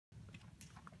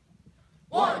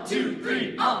1, 2,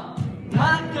 3,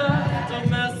 My girl don't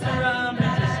mess around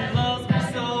because she loves me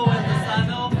so, and this I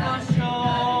know for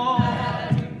sure.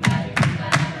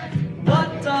 What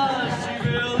does she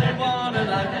really want? And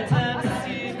I pretend to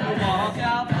see her walk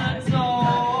out the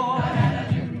door.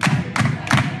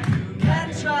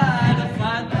 Can't try to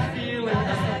fight the feeling,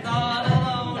 cause the thought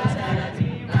alone is killing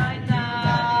me right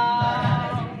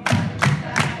now.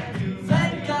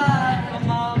 Thank God for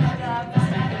Mom and Dad for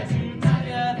sticking two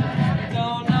together. We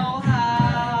don't know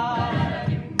how.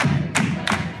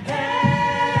 Hey,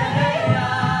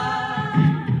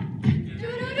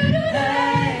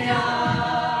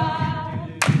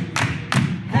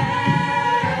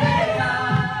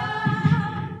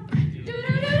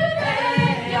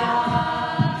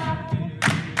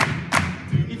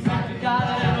 you think you got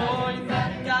it, or you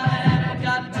think you got it, and you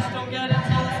got it, just don't get it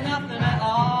till it's nothing at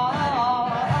all.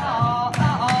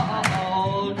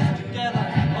 Get together,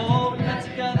 oh, get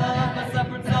together, but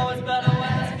separate's always better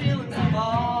when there's feelings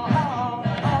involved.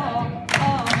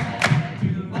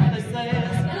 What they say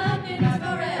is nothing is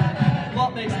forever.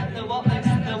 what makes it, then what makes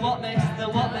it, then what makes it, then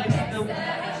what makes it, then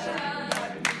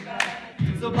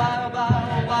so why,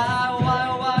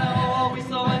 are we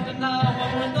so in denial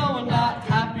when we know we're not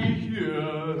happy here?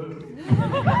 We all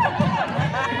don't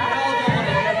want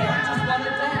to hear it, we just want to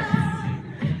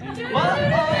dance. What?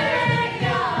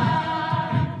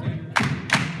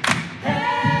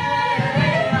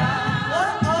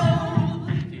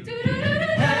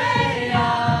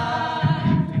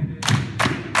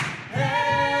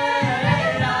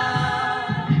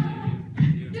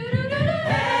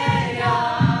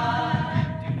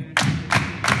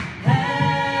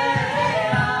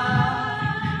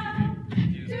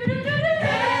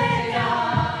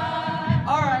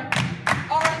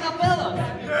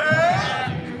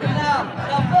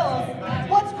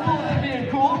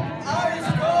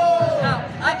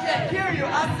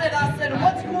 I said,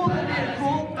 what's cool than being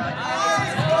cool?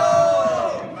 Alright.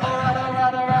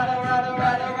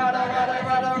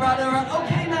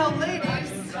 Okay, now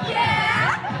ladies.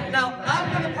 Yeah? Now,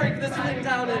 I'm gonna break this thing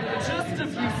down in just a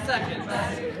few seconds.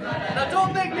 Now,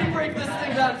 don't make me break this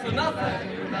thing down for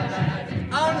nothing.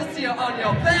 I wanna see you on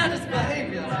your baddest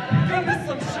behavior. Give me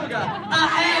some sugar.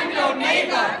 I am your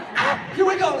neighbor. Here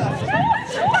we go now.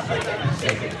 Shake it,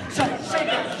 shake it, shake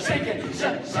it, shake it,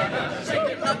 shake it, shake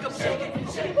it like a shake it,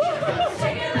 shake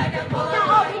it like a bull.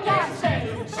 Now all you gotta say,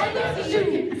 shake it, shake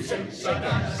it, shake it,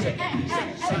 shake it.